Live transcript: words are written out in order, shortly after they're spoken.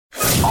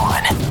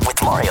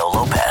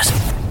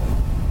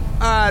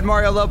right,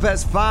 Mario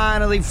Lopez,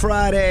 finally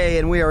Friday,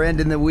 and we are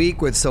ending the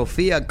week with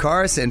Sofia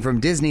Carson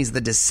from Disney's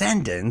The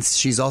Descendants.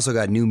 She's also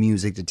got new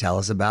music to tell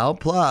us about.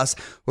 Plus,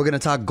 we're going to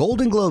talk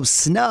Golden Globe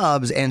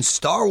snubs and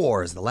Star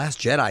Wars. The Last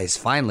Jedi is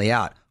finally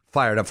out.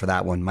 Fired up for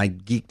that one. My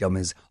geekdom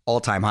is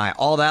all-time high.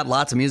 All that,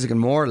 lots of music and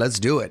more. Let's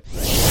do it.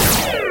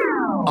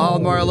 All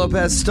Mario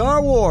Lopez,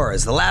 Star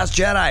Wars, The Last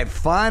Jedi,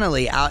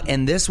 finally out,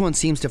 and this one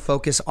seems to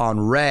focus on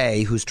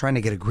Rey, who's trying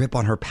to get a grip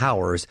on her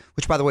powers,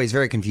 which, by the way, is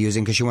very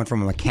confusing because she went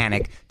from a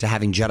mechanic to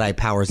having Jedi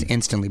powers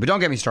instantly. But don't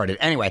get me started.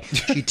 Anyway,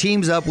 she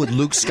teams up with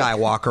Luke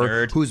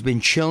Skywalker, who's been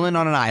chilling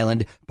on an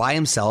island by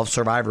himself,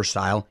 Survivor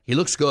style. He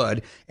looks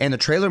good, and the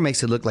trailer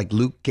makes it look like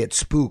Luke gets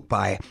spooked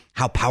by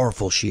how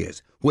powerful she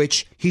is,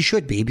 which he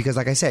should be because,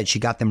 like I said, she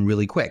got them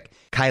really quick.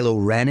 Kylo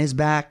Ren is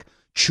back.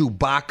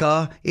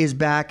 Chewbacca is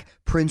back.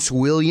 Prince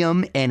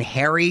William and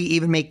Harry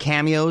even make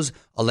cameos,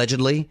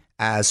 allegedly,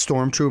 as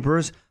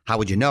stormtroopers. How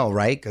would you know,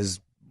 right? Because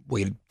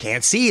we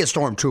can't see a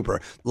stormtrooper.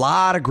 A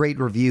lot of great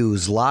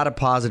reviews, a lot of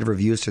positive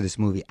reviews to this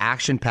movie.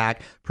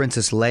 Action-packed.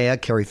 Princess Leia,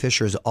 Carrie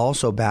Fisher, is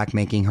also back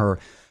making her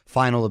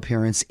final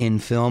appearance in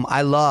film.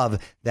 I love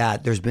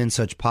that there's been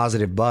such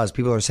positive buzz.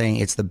 People are saying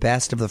it's the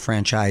best of the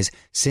franchise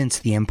since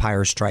The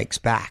Empire Strikes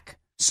Back.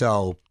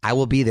 So I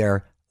will be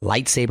there,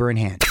 lightsaber in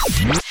hand.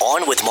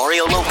 On with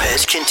Mario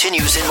Lopez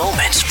continues in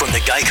moments from the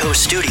Geico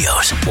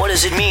Studios. What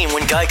does it mean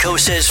when Geico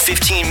says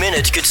 15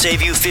 minutes could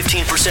save you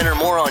 15% or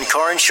more on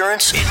car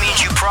insurance? It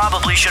means you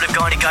probably should have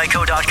gone to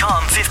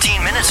geico.com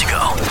 15 minutes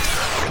ago.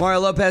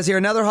 Mario Lopez here.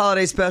 Another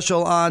holiday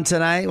special on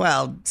tonight.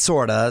 Well,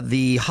 sorta.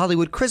 The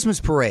Hollywood Christmas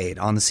Parade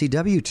on the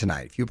CW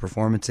tonight. A few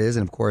performances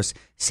and, of course,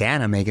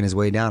 Santa making his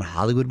way down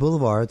Hollywood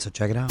Boulevard. So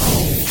check it out.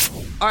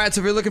 All right,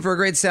 so if you're looking for a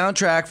great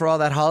soundtrack for all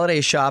that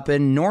holiday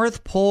shopping,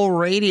 North Pole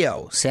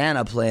Radio.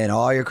 Santa playing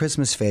all your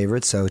Christmas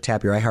favorites, so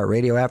tap your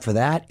iHeartRadio app for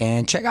that.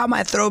 And check out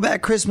my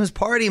throwback Christmas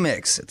party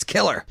mix. It's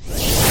killer.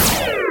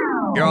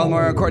 You're all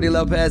Mario, Courtney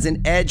Lopez,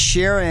 and Ed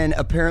Sheeran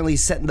apparently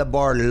setting the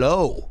bar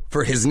low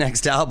for his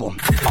next album.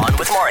 On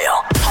with Mario,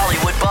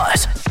 Hollywood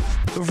Buzz.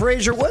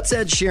 Frazier, what's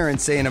Ed Sheeran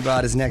saying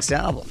about his next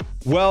album?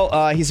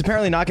 Well, he's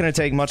apparently not going to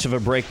take much of a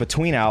break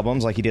between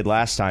albums like he did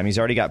last time. He's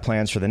already got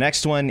plans for the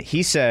next one.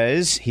 He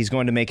says he's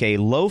going to make a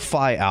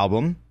lo-fi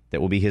album that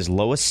will be his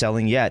lowest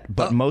selling yet,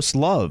 but most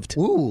loved.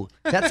 Ooh,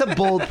 that's a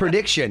bold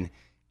prediction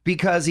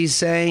because he's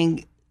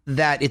saying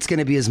that it's going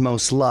to be his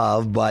most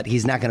loved, but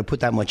he's not going to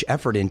put that much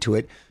effort into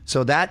it.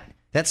 So that's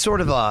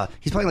sort of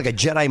he's playing like a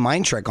Jedi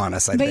mind trick on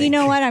us, I think. But you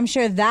know what? I'm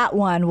sure that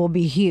one will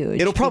be huge.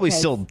 It'll probably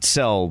still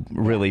sell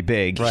really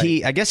big.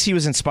 Right. I guess he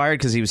was inspired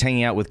because he was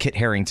hanging out with Kit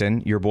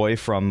Harington, your boy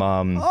from...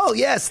 oh,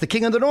 yes, the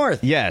King of the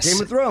North. Yes.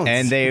 Game of Thrones.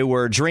 And they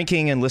were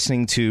drinking and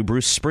listening to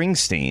Bruce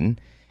Springsteen.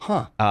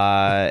 Huh.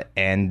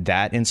 And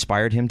that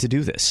inspired him to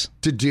do this.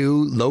 To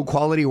do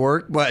low-quality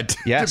work, but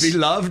yes. to be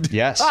loved?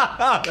 Yes.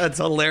 That's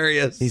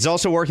hilarious. He's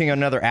also working on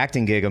another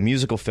acting gig, a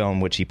musical film,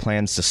 which he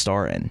plans to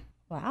star in.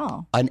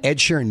 Wow. An Ed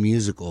Sheeran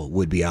musical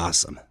would be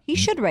awesome. He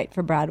should write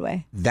for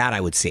Broadway. That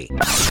I would see.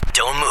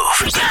 Don't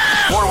move.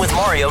 More with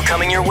Mario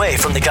coming your way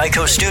from the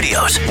Geico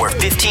Studios, where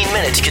 15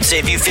 minutes could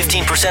save you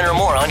 15% or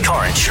more on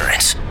car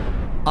insurance.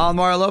 On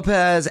Mario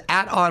Lopez,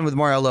 at On with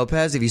Mario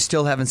Lopez. If you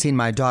still haven't seen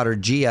my daughter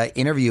Gia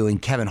interviewing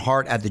Kevin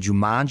Hart at the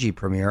Jumanji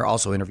premiere,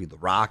 also interviewed The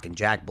Rock and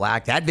Jack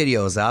Black. That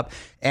video is up.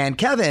 And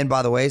Kevin,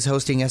 by the way, is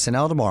hosting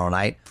SNL tomorrow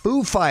night.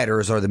 Foo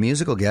Fighters are the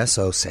musical guests,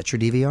 so set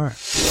your DVR.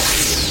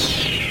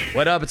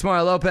 What up? It's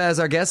Mario Lopez.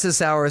 Our guest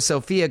this hour is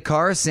Sofia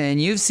Carson.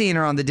 You've seen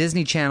her on the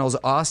Disney Channel's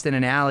Austin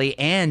and Ally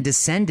and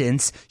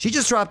Descendants. She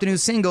just dropped a new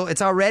single.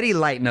 It's already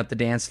lighting up the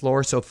dance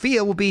floor.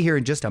 Sofia will be here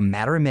in just a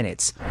matter of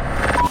minutes.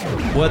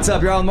 What's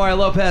up, y'all? Mario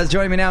Lopez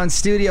joining me now in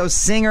studio,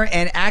 singer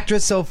and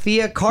actress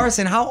Sofia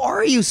Carson. How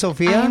are you,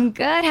 Sofia? I'm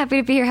good.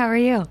 Happy to be here. How are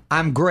you?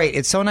 I'm great.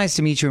 It's so nice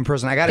to meet you in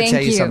person. I got to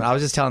tell you something. I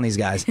was just telling these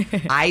guys.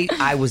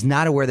 I was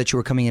not aware that you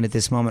were coming in at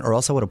this moment, or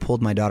else I would have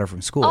pulled my daughter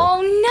from school.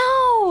 Oh,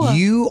 no.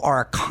 You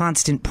are a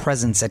constant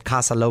presence at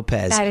Casa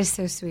Lopez. That is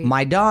so sweet.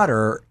 My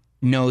daughter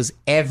knows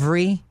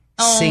every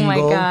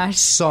single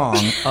song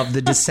of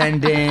the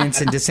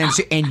Descendants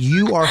and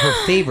you are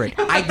her favorite.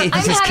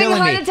 This is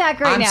killing me. I'm having a heart attack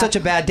right now. I'm such a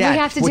bad dad. We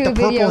have to with do the a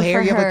purple video hair,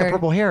 for you have like her. the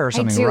purple hair or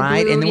something, I do,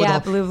 right? blue, and then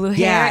with blue hair.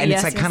 Yeah, and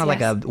yes, it's like kind of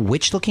like a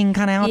witch-looking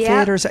kind of outfit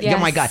Yep, or something. yes.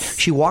 Oh my god,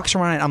 she walks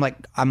around and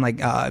I'm like,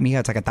 Mia,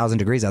 it's like 1,000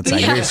 degrees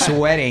outside. You're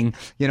sweating,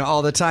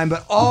 all the time.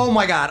 But oh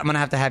my god, I'm gonna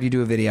have to have you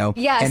do a video.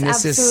 Yes, and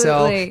this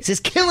absolutely. this is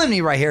killing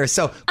me right here.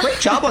 So great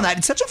job on that.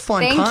 It's such a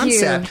fun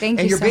concept. Thank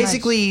you and you're so much.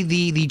 basically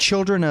the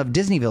children of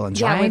Disney villains,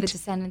 right? Yeah, we're the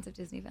descendants of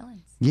Disney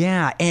villains.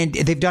 Yeah, and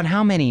they've done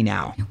how many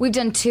now? We've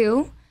done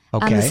 2.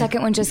 Okay. The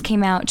second one just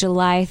came out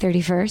July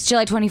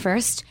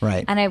 21st.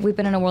 Right. And we've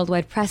been on a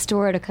worldwide press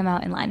tour to come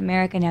out in Latin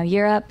America, now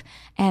Europe,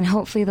 and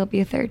hopefully there'll be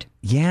a third.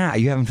 Yeah, are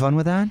you having fun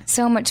with that?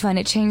 So much fun.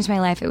 It changed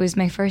my life. It was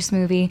my first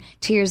movie.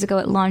 2 years ago,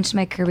 it launched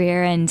my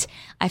career, and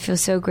I feel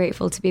so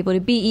grateful to be able to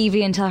be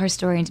Evie and tell her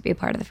story and to be a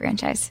part of the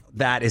franchise.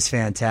 That is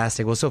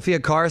fantastic. Well, Sofia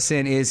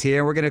Carson is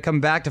here. We're going to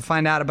come back to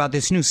find out about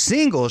this new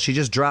single she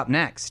just dropped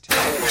next.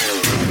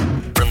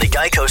 From the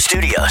Geico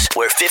Studios,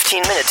 where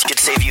 15 minutes could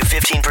save you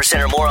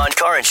 15% or more on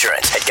car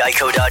insurance at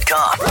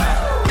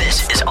geico.com.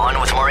 This is On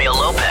with Mario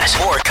Lopez.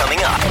 More coming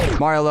up.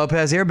 Mario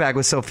Lopez here, back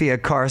with Sofia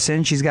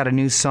Carson. She's got a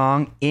new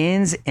song,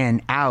 Ins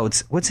and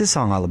Outs. What's this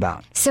song all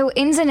about? So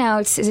Ins and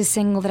Outs is a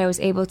single that I was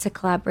able to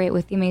collaborate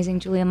with the amazing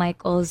Julia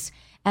Michaels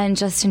and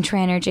Justin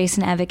Tranter,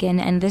 Jason Evigan.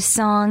 And this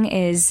song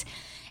it's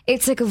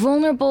like a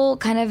vulnerable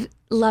kind of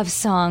love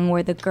song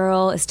where the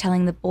girl is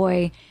telling the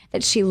boy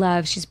that she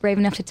loves. She's brave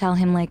enough to tell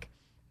him, like,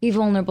 be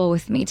vulnerable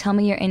with me. Tell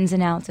me your ins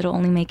and outs. It'll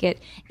only make it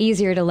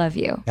easier to love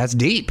you. That's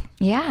deep.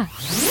 Yeah.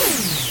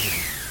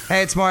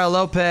 Hey, it's Mario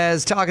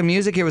Lopez talking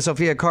music here with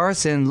Sofia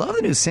Carson. Love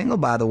the new single,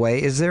 by the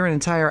way. Is there an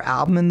entire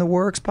album in the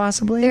works,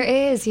 possibly? There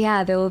is,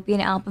 yeah. There will be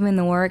an album in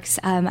the works.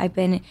 I've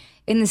been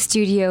in the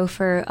studio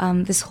for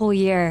this whole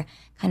year,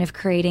 kind of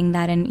creating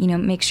that and,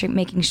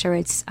 making sure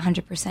it's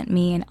 100%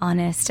 me and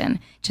honest and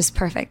just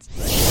perfect.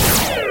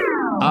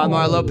 I'm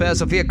Mario Lopez.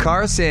 Sofia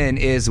Carson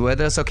is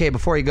with us. Okay,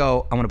 before you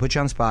go, I want to put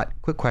you on the spot.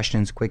 Quick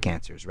questions, quick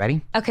answers.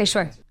 Ready? Okay,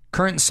 sure.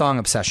 Current song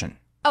obsession.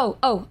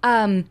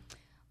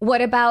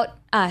 What About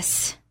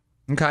Us?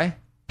 Okay.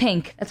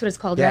 Pink. That's what it's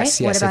called, Yes,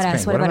 right? yes, What About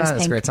it's Us? Pink. What About Us? That's a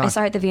Pink. great song. I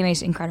saw it at the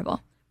VMAs.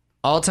 Incredible.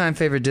 All-time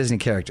favorite Disney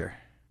character.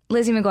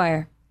 Lizzie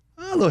McGuire.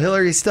 A little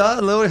Hillary stuff.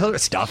 Do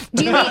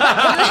you mean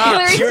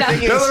Hillary Duff?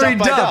 Hillary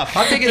Duff.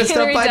 I'm thinking of Stuff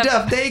Hillary by Duff.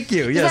 Duff. Thank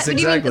you. Yes, Do you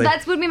exactly. mean,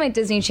 that would be my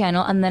Disney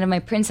Channel, and then of my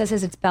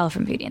princesses, it's Belle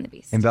from Beauty and the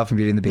Beast. And Belle from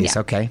Beauty and the Beast.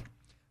 Yeah. Okay.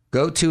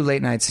 Go-to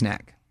late-night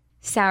snack.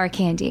 Sour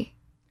candy.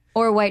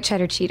 Or white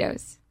cheddar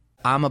Cheetos.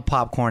 I'm a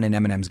popcorn and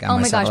M&M's guy Oh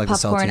my myself. gosh, I like the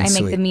salty popcorn. and I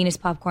make sweet. the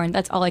meanest popcorn.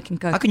 That's all I can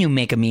cook. How can you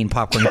make a mean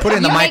popcorn? You put it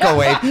in the You make-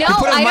 microwave. No, you put it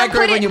in the I don't microwave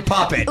put when it- you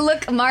pop it.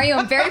 Look, Mario,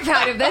 I'm very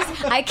proud of this.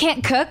 I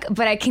can't cook,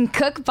 but I can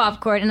cook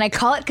popcorn, and I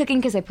call it cooking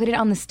because I put it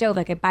on the stove.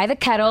 Like, I buy the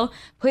kettle,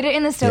 put it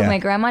in the stove. Yeah. My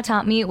grandma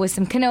taught me with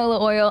some canola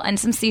oil and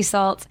some sea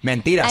salt.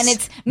 Mentiras. And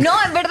it's no,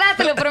 en verdad,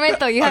 te lo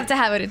prometo. You have to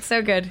have it. It's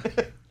so good.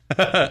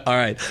 All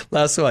right.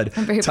 Last one.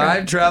 I'm very Time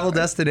proud. travel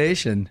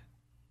destination.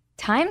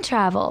 Time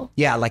travel.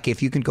 Yeah, like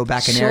if you can go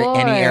back in Sure.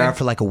 any era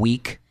for like a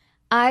week.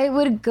 I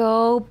would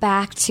go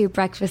back to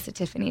Breakfast at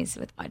Tiffany's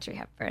with Audrey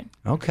Hepburn.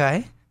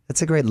 Okay.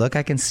 That's a great look.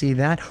 I can see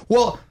that.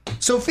 Well,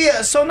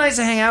 Sophia, so nice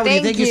to hang out with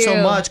you. Thank Thank you so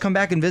you. much. Come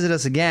back and visit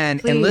us again.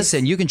 And Please.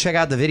 listen, you can check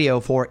out the video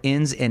for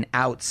Ins and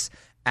Outs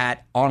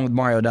at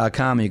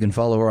onwithmario.com. And you can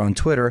follow her on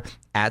Twitter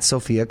at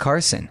Sofia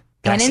Carson.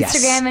 And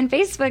Gracias. Instagram and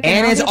Facebook.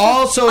 And it's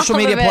all social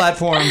media of it.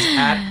 platforms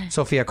at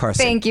Sofia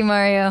Carson. Thank you,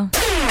 Mario.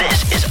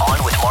 This is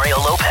On with Mario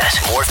Lopez.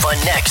 More fun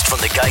next from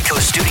the Geico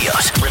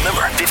Studios.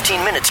 Remember,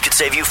 15 minutes could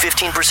save you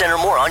 15% or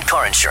more on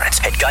car insurance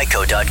at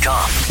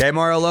geico.com. Okay,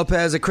 Mario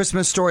Lopez, A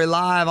Christmas Story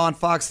Live on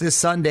Fox this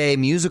Sunday.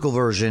 Musical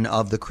version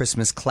of the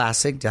Christmas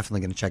classic.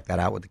 Definitely going to check that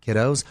out with the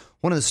kiddos.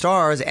 One of the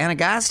stars, Anna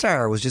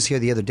Gasteyer, was just here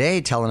the other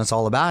day telling us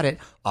all about it.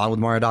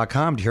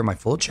 OnWithMario.com to hear my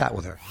full chat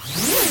with her.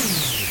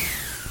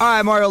 All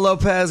right, Mario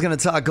Lopez going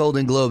to talk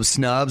Golden Globe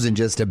snubs in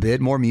just a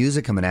bit. More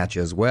music coming at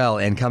you as well.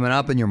 And coming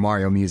up in your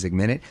Mario Music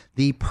Minute,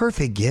 the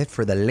perfect gift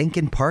for the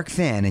Linkin Park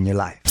fan in your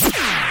life.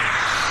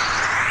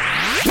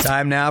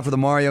 Time now for the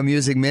Mario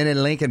Music Minute.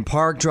 Linkin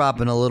Park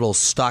dropping a little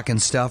stocking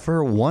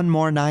stuffer, One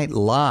More Night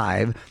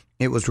Live.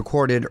 It was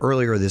recorded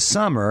earlier this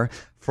summer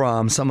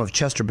from some of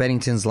Chester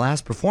Bennington's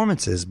last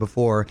performances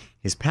before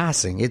his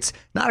passing. It's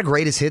not a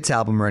greatest hits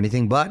album or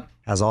anything, but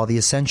has all the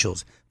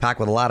essentials. Packed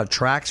with a lot of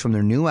tracks from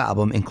their new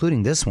album,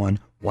 including this one,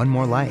 One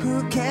More Light.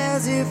 Who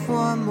cares if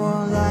one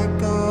more light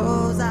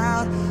goes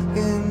out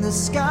in the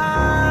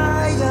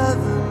sky of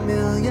a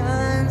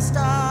million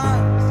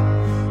stars?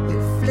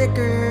 It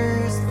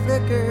flickers,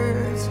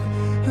 flickers.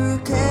 Who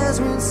cares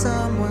when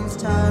someone's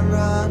time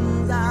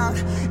runs out?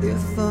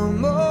 If a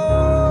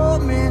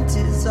moment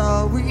is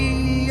all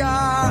we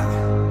are,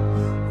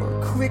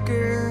 or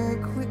quicker,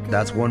 quicker.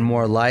 That's One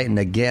More Light, and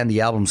again,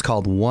 the album's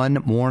called One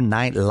More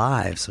Night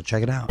Live, so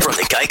check it out. From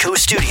the Geico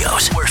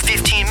Studios, where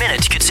 15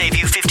 minutes could save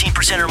you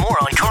 15% or more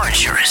on car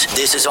insurance.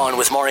 This is On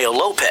with Mario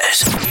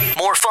Lopez.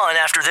 More fun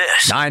after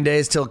this. 9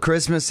 days till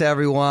Christmas,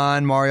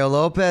 everyone. Mario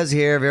Lopez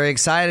here. Very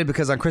excited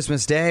because on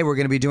Christmas Day, we're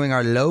going to be doing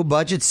our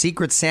low-budget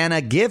Secret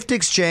Santa gift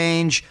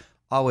exchange.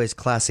 Always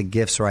classic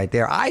gifts right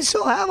there. I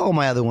still have all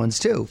my other ones,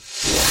 too.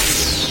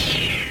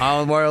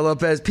 I'm Mario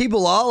Lopez.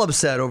 People all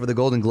upset over the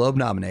Golden Globe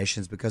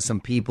nominations because some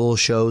people,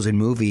 shows, and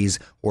movies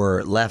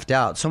were left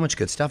out. So much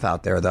good stuff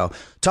out there, though.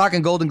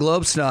 Talking Golden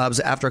Globe snubs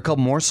after a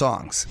couple more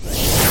songs.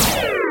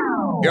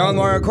 You're on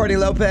Mario Courtney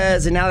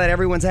Lopez, and now that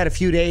everyone's had a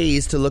few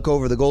days to look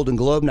over the Golden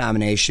Globe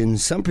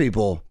nominations, some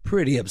people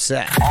pretty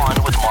upset.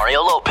 On with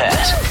Mario Lopez.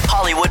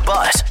 Hollywood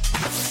Buzz.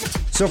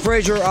 So,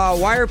 Frazier,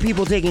 why are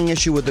people taking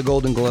issue with the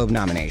Golden Globe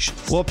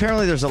nominations? Well,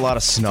 apparently there's a lot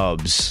of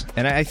snubs.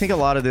 And I think a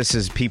lot of this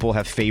is people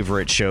have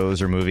favorite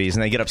shows or movies,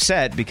 and they get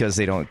upset because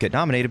they don't get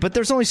nominated. But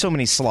there's only so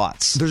many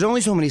slots. There's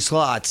only so many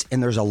slots,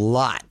 and there's a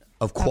lot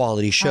of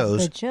quality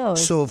shows. good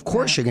shows. So, of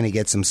course, you're going to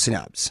get some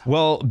snubs.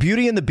 Well,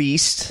 Beauty and the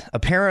Beast,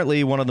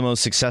 apparently one of the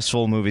most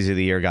successful movies of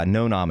the year, got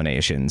no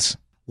nominations.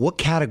 What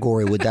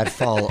category would that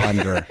fall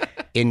under?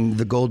 in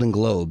the Golden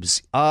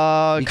Globes?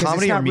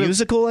 Comedy or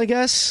musical, I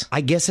guess?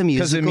 I guess a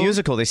musical. Because in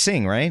musical, they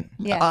sing, right?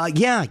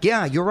 Yeah.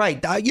 Yeah, you're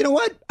right. You know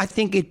what? I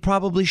think it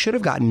probably should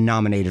have gotten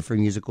nominated for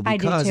musical I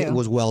do because too. it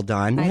was well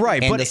done.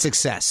 Right, and but the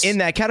success. In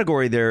that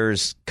category,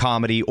 there's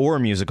comedy or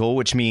musical,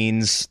 which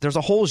means there's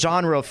a whole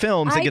genre of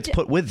films that gets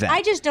put with that.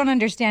 I just don't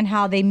understand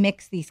how they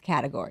mix these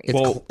categories.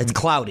 It's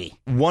cloudy.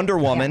 Wonder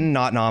Woman,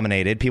 not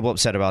nominated. People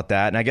upset about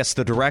that. And I guess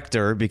the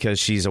director, because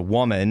she's a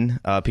woman,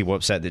 people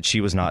upset that she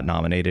was not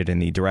nominated in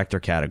the director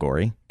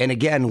category. And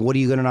again, what are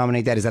you going to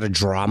nominate that? Is that a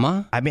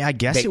drama? I mean, I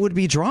guess it would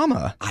be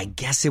drama. I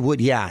guess it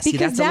would, yeah. See,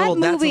 Because that's a that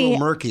little movie-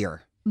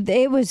 murkier.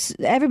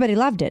 Everybody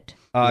loved it.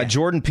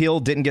 Jordan Peele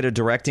didn't get a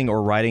directing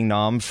or writing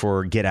nom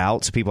for Get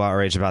Out, so people are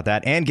outraged about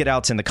that. And Get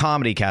Out's in the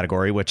comedy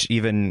category, which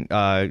even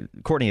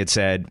Courtney had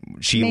said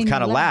she Made me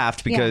kind of laugh.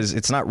 laugh because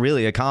it's not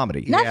really a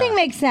comedy. Nothing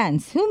makes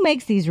sense. Who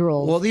makes these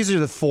rules? Well, these are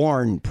the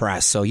foreign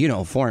press, so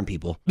foreign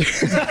people.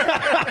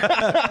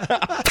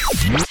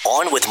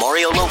 On with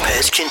Mario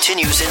Lopez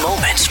continues in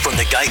moments from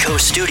the Geico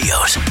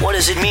Studios. What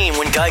does it mean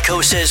when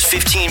Geico says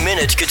 15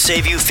 minutes could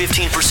save you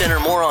 15% or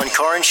more on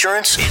car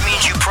insurance? It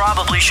means you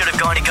probably should have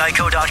gone to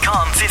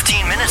geico.com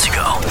 15 minutes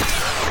ago.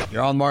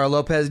 You're on Mario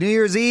Lopez. New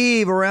Year's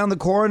Eve around the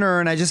corner,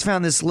 and I just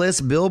found this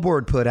list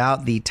Billboard put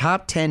out, the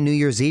top 10 New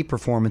Year's Eve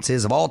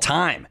performances of all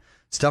time.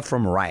 Stuff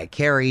from Mariah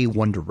Carey,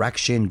 One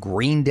Direction,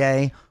 Green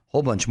Day,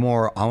 whole bunch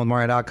more.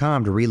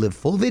 OnWithMario.com to relive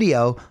full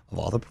video of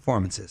all the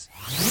performances.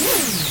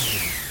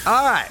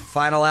 All right,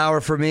 final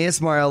hour for me. It's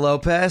Mario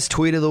Lopez.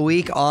 Tweet of the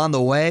week on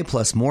the way,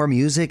 plus more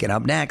music. And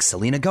up next,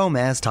 Selena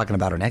Gomez talking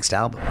about her next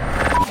album.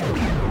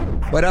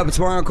 What up? It's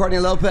Mario and Courtney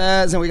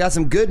Lopez, and we got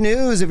some good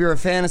news if you're a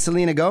fan of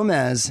Selena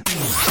Gomez.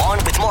 On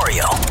with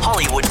Mario,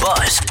 Hollywood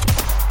Buzz.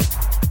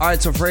 All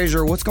right, so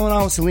Fraser, what's going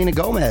on with Selena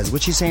Gomez?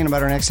 What's she saying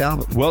about her next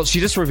album? Well, she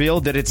just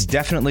revealed that it's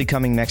definitely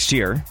coming next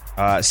year.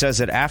 It says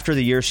that after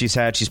the year she's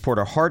had, she's poured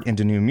her heart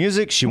into new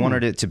music. She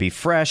wanted it to be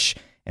fresh,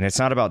 and it's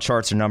not about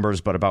charts or numbers,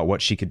 but about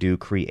what she could do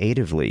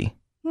creatively.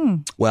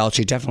 Well,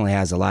 she definitely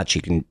has a lot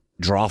she can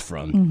draw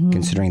from,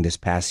 considering this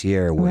past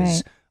year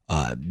was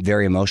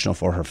very emotional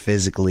for her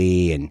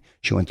physically, and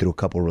she went through a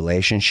couple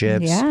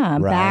relationships. Yeah,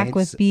 right? back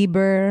with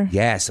Bieber.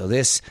 Yeah, so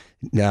this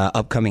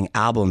upcoming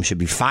album should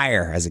be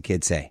fire, as the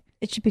kids say.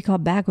 It should be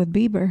called Back with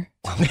Bieber.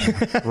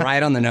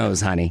 Right on the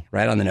nose, honey.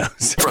 Right on the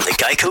nose. From the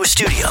Geico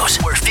Studios,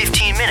 where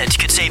 15 minutes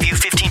could save you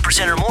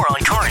 15% or more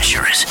on car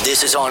insurance.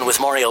 This is On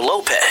with Mario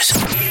Lopez.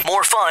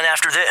 More fun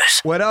after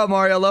this. What up,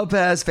 Mario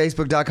Lopez?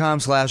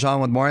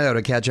 Facebook.com/OnWithMario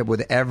to catch up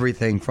with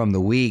everything from the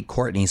week.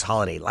 Courtney's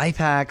holiday life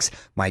hacks,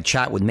 my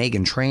chat with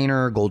Meghan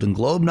Trainor, Golden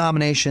Globe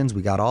nominations.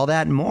 We got all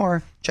that and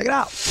more. Check it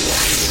out.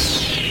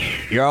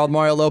 You're all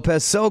Mario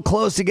Lopez, so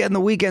close to getting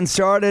the weekend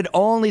started.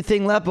 Only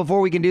thing left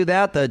before we can do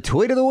that, the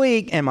tweet of the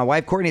week. And my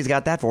wife Courtney's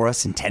got that for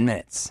us in 10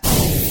 minutes.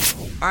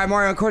 All right,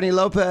 Mario and Courtney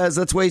Lopez,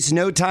 let's waste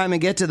no time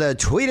and get to the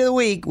tweet of the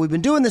week. We've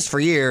been doing this for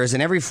years,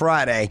 and every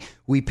Friday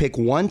we pick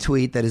one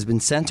tweet that has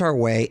been sent our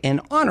way and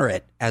honor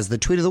it as the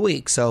tweet of the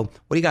week. So what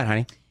do you got,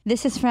 honey?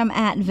 This is from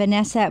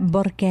 @Vanessa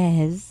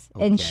Borges.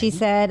 And she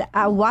said,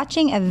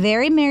 watching a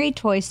very merry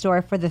toy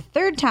store for the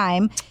third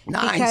time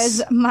Nice.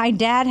 because my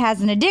dad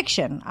has an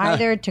addiction,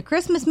 either to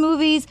Christmas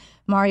movies,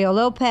 Mario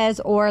Lopez,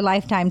 or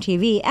Lifetime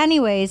TV.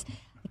 Anyways,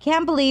 I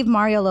can't believe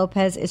Mario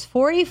Lopez is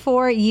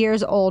 44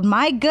 years old.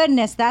 My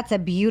goodness, that's a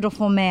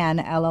beautiful man,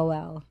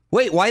 LOL.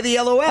 Wait, why the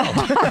LOL?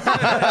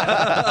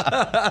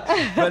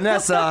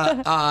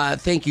 Vanessa,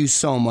 thank you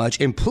so much.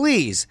 And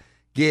please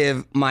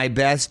give my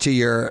best to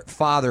your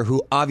father,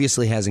 who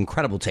obviously has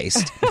incredible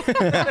taste.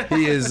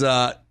 He is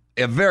a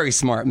very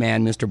smart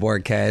man, Mr.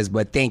 Borges,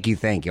 but thank you.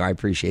 I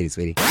appreciate it,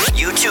 sweetie.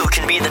 You too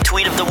can be the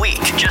tweet of the week.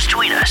 Just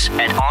tweet us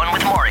at On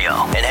with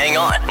Mario. And hang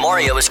on,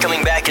 Mario is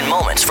coming back in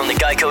moments from the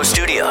Geico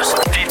Studios.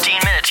 15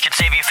 minutes could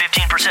save you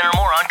 15% or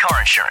more on car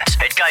insurance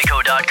at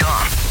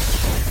geico.com.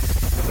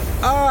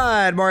 All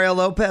right, Mario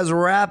Lopez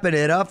wrapping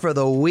it up for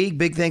the week.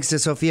 Big thanks to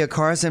Sofia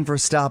Carson for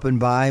stopping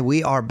by.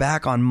 We are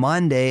back on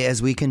Monday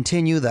as we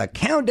continue the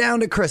countdown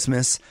to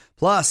Christmas,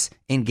 plus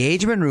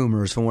engagement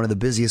rumors from one of the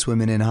busiest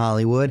women in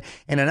Hollywood,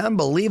 and an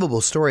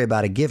unbelievable story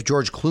about a gift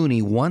George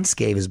Clooney once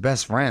gave his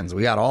best friends.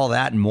 We got all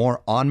that and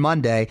more on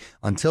Monday.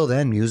 Until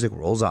then, music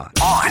rolls on.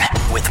 On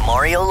with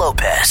Mario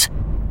Lopez.